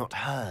and not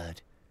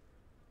heard.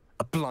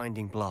 A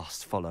blinding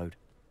blast followed.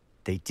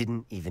 They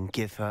didn't even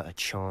give her a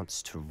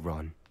chance to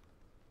run.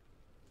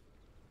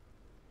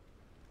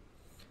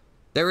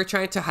 They were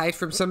trying to hide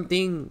from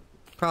something,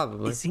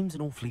 probably. It seems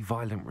an awfully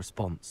violent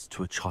response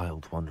to a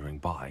child wandering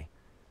by.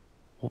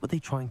 What were they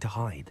trying to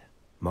hide?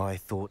 My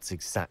thoughts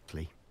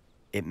exactly.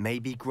 It may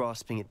be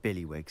grasping at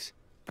Billywigs,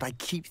 but I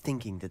keep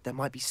thinking that there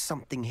might be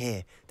something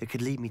here that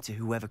could lead me to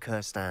whoever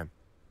cursed Anne.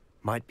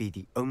 Might be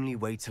the only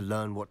way to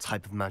learn what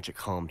type of magic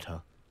harmed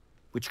her,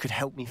 which could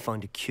help me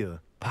find a cure.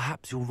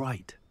 Perhaps you're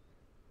right.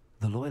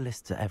 The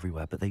loyalists are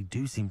everywhere, but they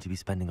do seem to be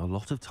spending a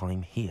lot of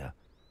time here,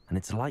 and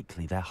it's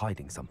likely they're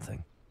hiding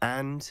something.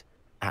 And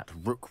at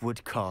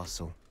Rookwood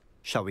Castle.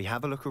 Shall we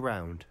have a look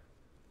around?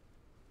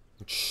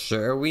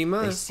 Sure we They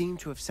must. seem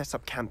to have set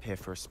up camp here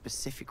for a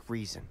specific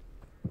reason.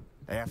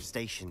 They have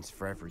stations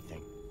for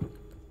everything.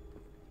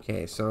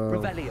 Okay, so...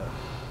 Revelio.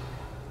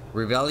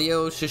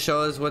 Revelio should show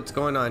us what's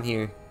going on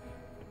here.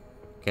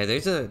 Okay,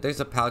 there's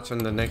a pouch on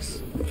the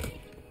next...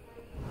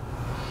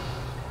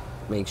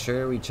 Make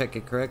sure we check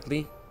it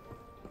correctly.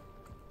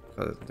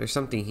 There's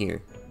something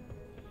here.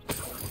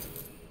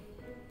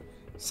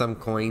 Some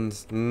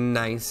coins.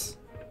 Nice.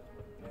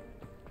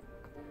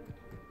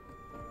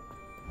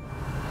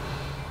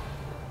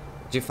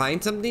 Did you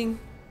find something?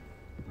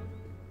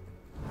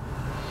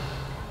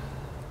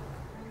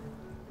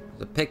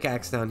 There's a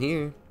pickaxe down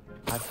here.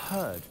 I've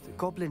heard that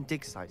goblin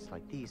dig sites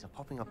like these are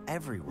popping up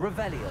everywhere.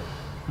 Revelio.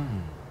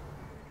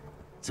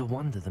 It's a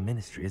wonder the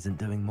ministry isn't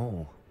doing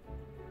more.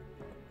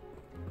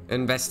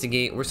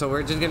 Investigate. So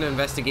we're just gonna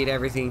investigate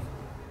everything.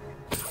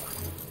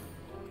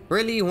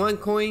 Really? 1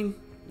 coin?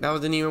 That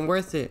wasn't even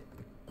worth it.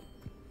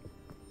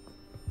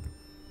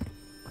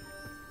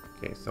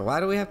 Okay, so why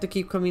do we have to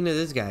keep coming to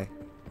this guy?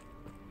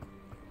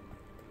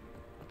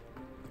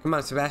 Come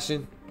on,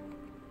 Sebastian.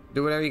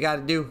 Do whatever you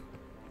gotta do.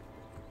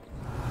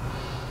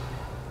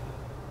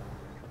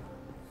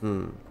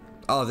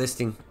 Oh, this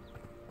thing.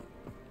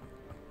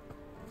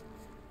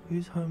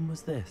 Whose home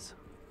was this?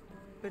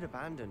 Been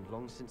abandoned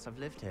long since I've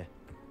lived here.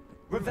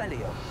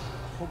 Revelio.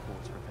 A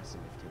Hogwarts professor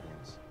lived here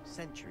once,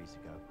 centuries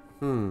ago.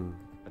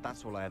 But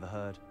that's all I ever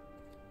heard.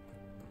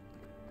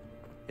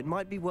 It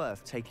might be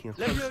worth taking a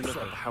closer look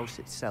at the house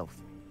itself.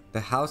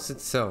 The house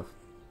itself.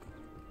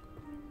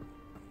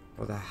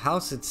 Well, the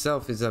house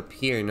itself is up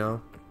here,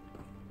 no?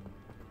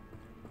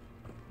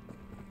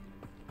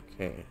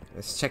 Okay,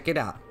 let's check it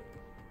out.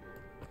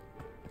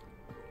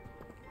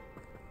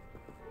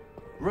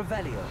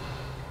 Revelio.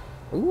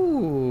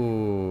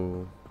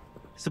 Ooh.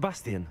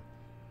 Sebastian,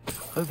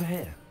 over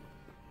here.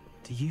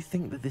 Do you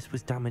think that this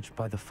was damaged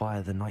by the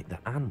fire the night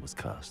that Anne was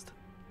cursed?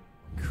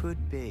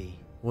 Could be.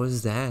 What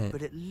is that?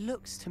 But it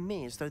looks to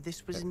me as though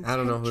this was I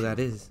don't know who that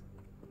is.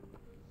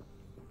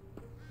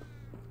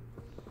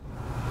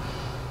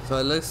 So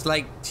it looks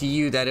like to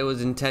you that it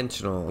was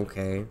intentional,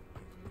 okay.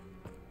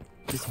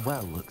 This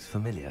well looks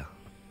familiar.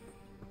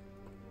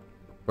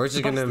 We're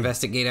just gonna Sebastian,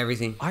 investigate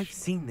everything. I've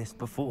seen this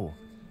before.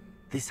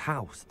 This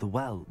house, the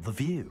well, the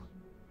view.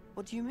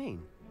 What do you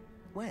mean?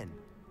 When?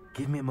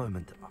 Give me a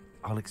moment.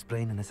 I'll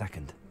explain in a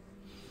second.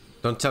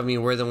 Don't tell me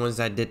we're the ones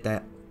that did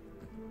that.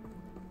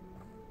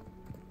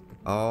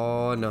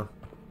 Oh no.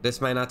 This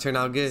might not turn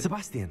out good.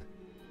 Sebastian,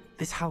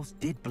 this house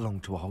did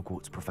belong to a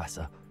Hogwarts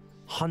professor.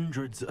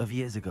 Hundreds of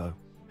years ago.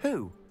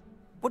 Who?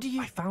 What do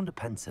you... I found a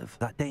pensive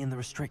that day in the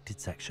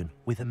restricted section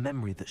with a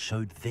memory that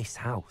showed this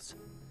house.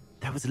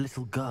 There was a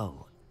little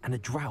girl and a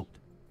drought.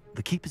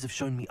 The keepers have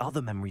shown me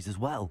other memories as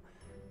well.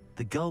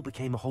 The girl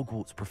became a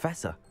Hogwarts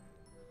professor.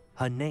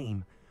 Her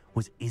name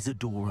was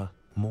Isadora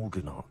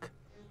Morganach.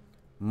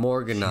 She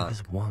Morganach.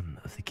 was one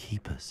of the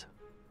keepers.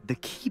 The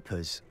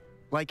keepers?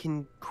 Like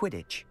in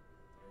Quidditch?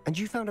 And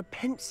you found a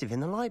pensive in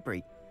the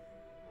library?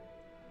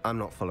 I'm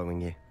not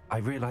following you. I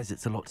realize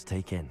it's a lot to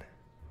take in.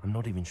 I'm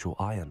not even sure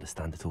I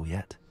understand it all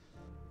yet.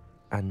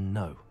 And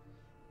no,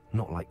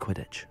 not like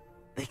Quidditch.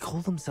 They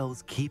call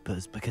themselves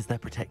keepers because they're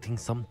protecting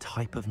some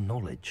type of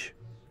knowledge.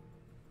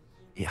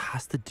 It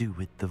has to do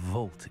with the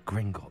vault at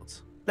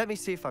Gringotts. Let me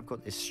see if I've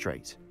got this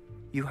straight.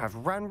 You have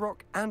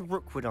Ranrock and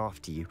Rookwood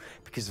after you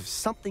because of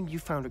something you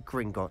found at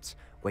Gringotts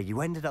where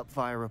you ended up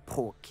via a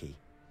port key.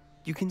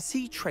 You can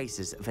see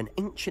traces of an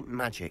ancient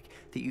magic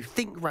that you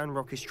think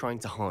Ranrock is trying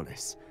to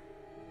harness.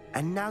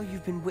 And now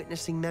you've been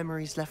witnessing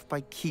memories left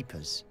by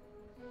keepers.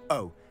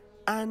 Oh,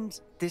 and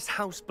this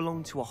house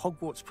belonged to a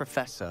Hogwarts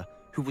professor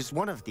who was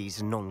one of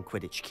these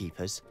non-Quidditch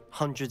keepers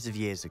hundreds of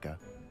years ago.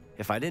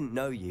 If I didn't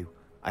know you,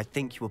 I'd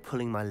think you were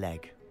pulling my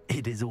leg.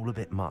 It is all a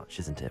bit much,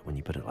 isn't it, when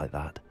you put it like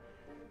that?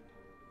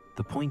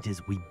 The point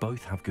is, we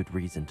both have good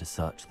reason to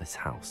search this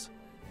house.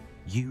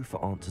 You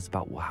for answers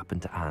about what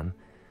happened to Anne,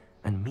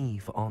 and me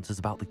for answers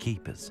about the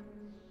keepers.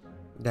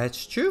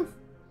 That's true.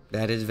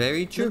 That is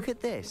very true. Look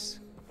at this.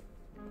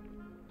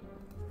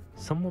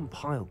 Someone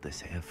piled this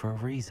here for a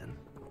reason.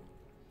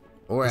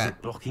 Or Is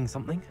it blocking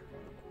something?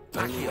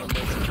 Only one way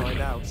to find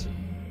out.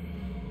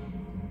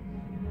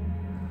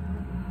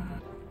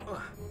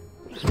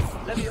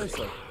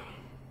 Levioso.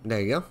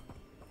 there you go.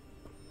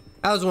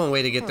 That was one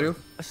way to get through.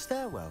 A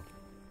stairwell.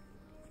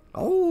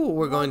 Oh,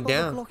 we're Why going bother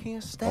down. blocking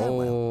a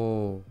stairwell?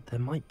 Oh. There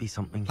might be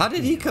something. How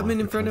did he here come worth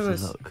in a front of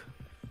closer us? Look.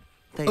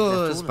 They've Oh, left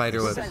all of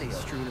spider this web. celly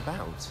strewn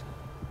about.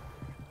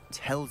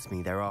 Tells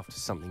me they're after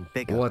something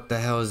bigger. What the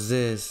hell is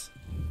this?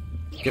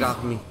 Get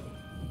off me.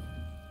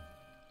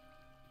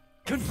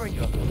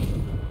 Confringo.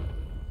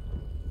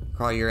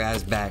 Crawl your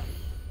ass back.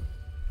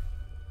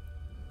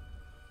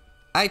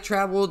 I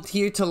traveled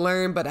here to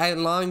learn, but I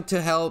long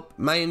to help.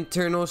 My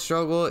internal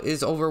struggle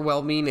is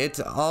overwhelming. It's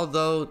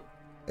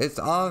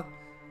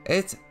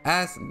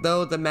as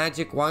though the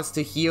magic wants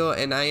to heal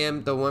and I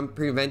am the one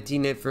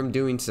preventing it from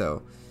doing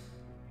so.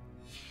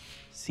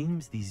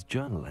 Seems these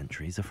journal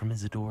entries are from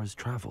Isadora's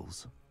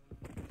travels.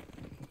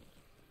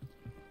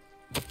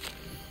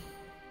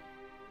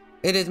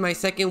 It is my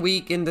second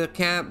week in the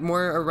camp.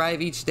 More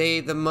arrive each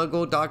day. The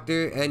Muggle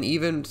doctor and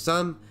even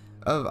some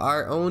of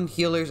our own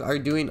healers are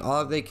doing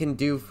all they can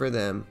do for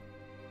them.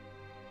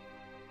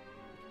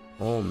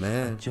 Oh A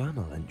man.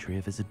 journal entry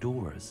of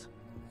Isadora's.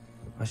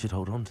 I should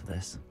hold on to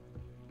this.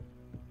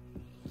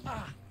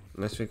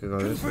 Unless we could go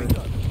this way.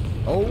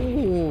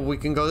 Oh, we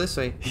can go this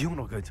way. You're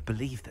not going to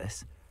believe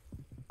this.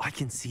 I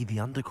can see the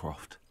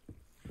Undercroft.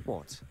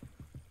 What?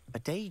 A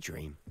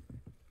daydream?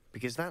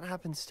 Because that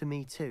happens to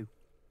me too.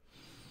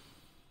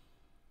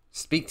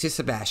 Speak to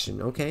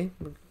Sebastian, okay?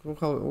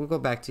 We'll go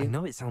back to I you.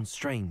 know it sounds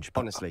strange,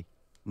 but Honestly,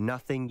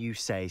 nothing you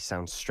say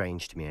sounds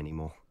strange to me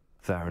anymore.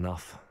 fair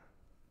enough.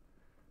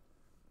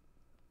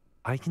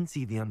 I can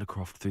see the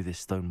Undercroft through this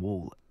stone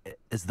wall,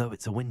 as though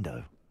it's a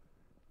window.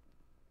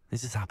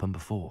 This has happened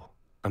before.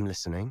 I'm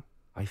listening.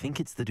 I think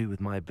it's to do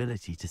with my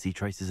ability to see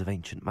traces of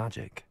ancient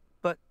magic.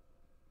 But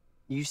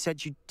you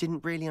said you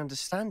didn't really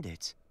understand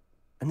it,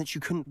 and that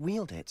you couldn't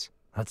wield it.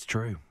 That's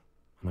true,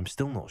 and I'm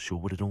still not sure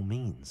what it all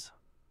means.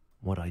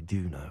 What I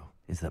do know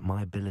is that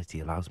my ability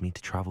allows me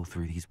to travel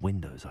through these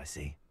windows I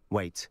see.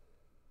 Wait.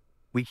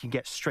 We can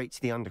get straight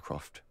to the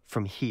Undercroft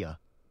from here.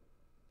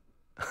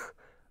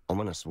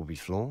 Ominous will be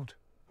floored.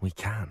 We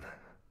can.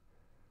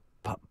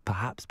 But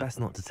perhaps best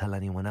not to tell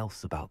anyone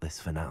else about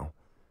this for now.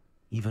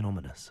 Even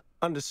Ominous.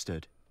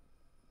 Understood.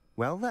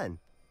 Well then,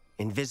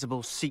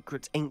 invisible,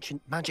 secret,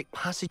 ancient magic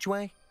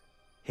passageway?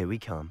 Here we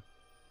come.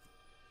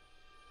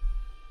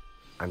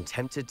 I'm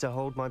tempted to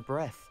hold my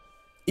breath.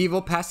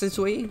 Evil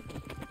passageway?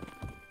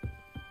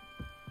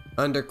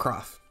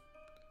 Undercroft.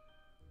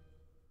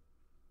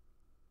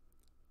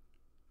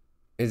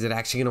 Is it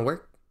actually gonna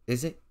work?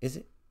 Is it? Is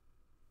it?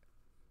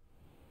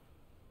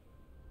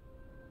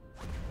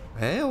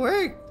 Hey, it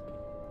worked.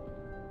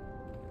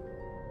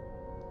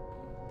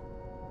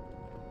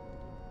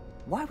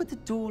 Why would the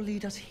door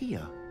lead us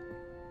here?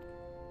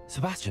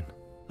 Sebastian,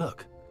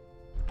 look.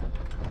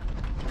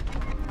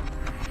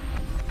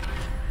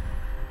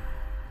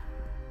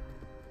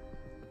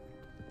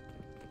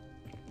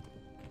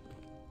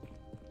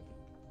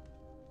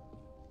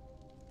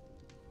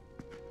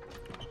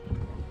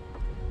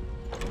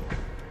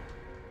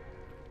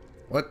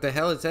 What the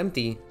hell? It's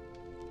empty.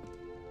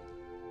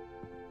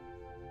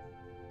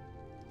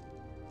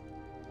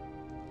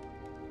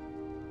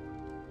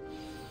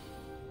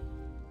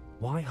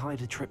 Why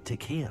hide a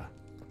triptych here?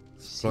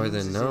 Or the Seems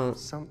as if note.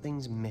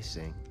 something's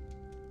missing.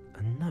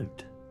 A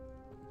note.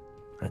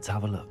 Let's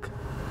have a look.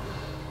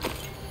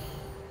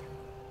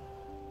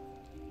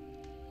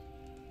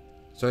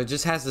 So it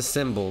just has the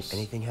symbols.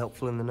 Anything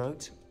helpful in the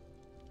note?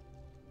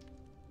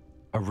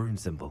 A rune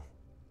symbol.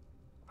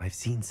 I've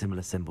seen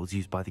similar symbols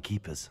used by the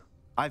keepers.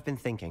 I've been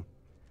thinking.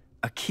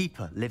 A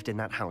keeper lived in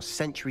that house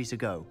centuries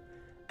ago,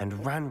 and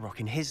Ranrock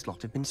and his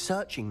lot have been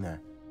searching there.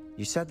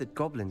 You said that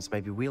goblins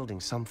may be wielding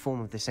some form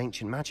of this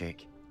ancient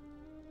magic.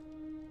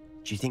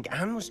 Do you think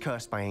Anne was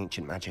cursed by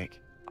ancient magic?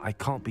 I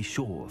can't be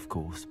sure, of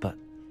course, but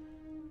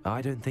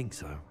I don't think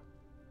so.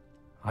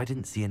 I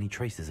didn't see any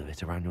traces of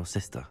it around your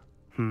sister.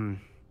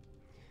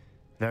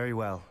 Very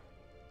well.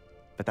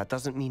 But that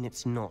doesn't mean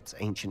it's not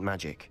ancient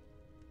magic.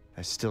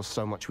 There's still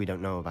so much we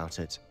don't know about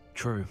it.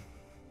 True.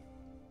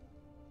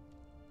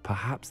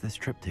 Perhaps this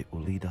triptych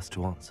will lead us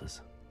to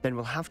answers. Then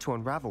we'll have to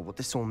unravel what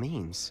this all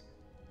means.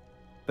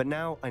 But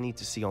now I need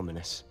to see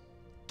Ominous.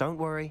 Don't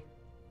worry,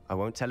 I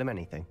won't tell him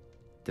anything.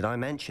 Did I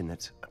mention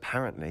that,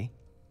 apparently,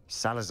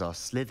 Salazar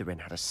Slytherin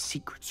had a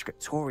secret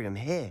scriptorium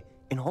here,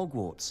 in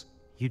Hogwarts?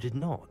 You did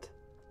not?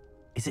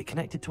 Is it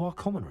connected to our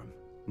common room?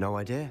 No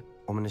idea.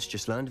 Ominous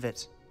just learned of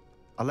it.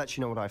 I'll let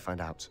you know what I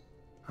find out.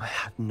 I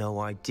had no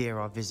idea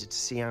our visit to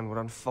see Anne would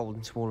unfold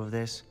into all of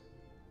this.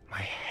 My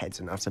head's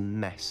an utter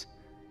mess.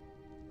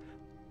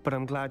 But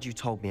I'm glad you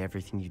told me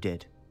everything you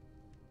did.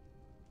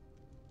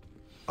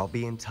 I'll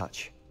be in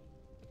touch.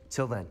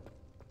 Till then.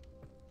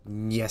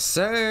 Yes,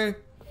 sir.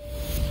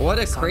 What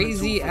a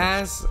crazy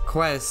ass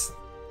quest.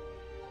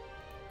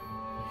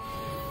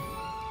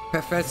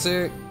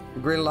 Professor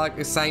Gridlock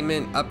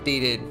assignment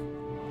updated.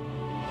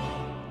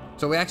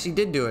 So we actually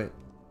did do it.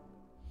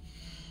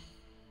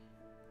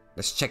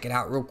 Let's check it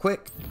out real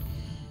quick.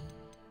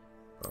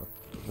 Oh,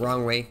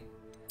 wrong way.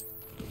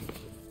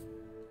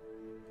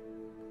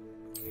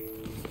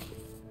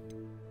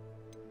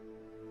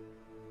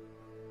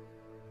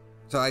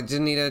 So I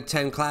just need to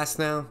attend class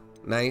now.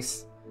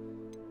 Nice.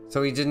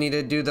 So we just need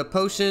to do the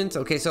potions.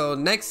 Okay, so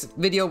next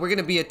video, we're going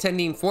to be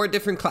attending 4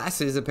 different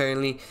classes,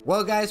 apparently.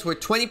 Well, guys, we're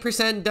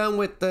 20% done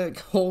with the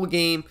whole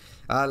game.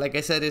 Like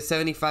I said, it's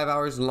 75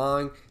 hours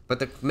long. But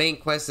the main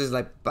quest is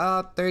like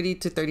about 30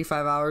 to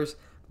 35 hours.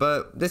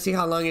 But let's see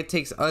how long it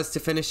takes us to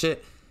finish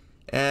it.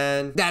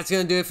 And that's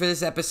going to do it for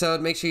this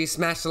episode. Make sure you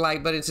smash the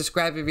like button,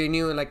 subscribe if you're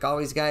new. And like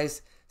always,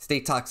 guys,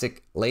 stay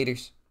toxic.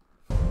 Laters.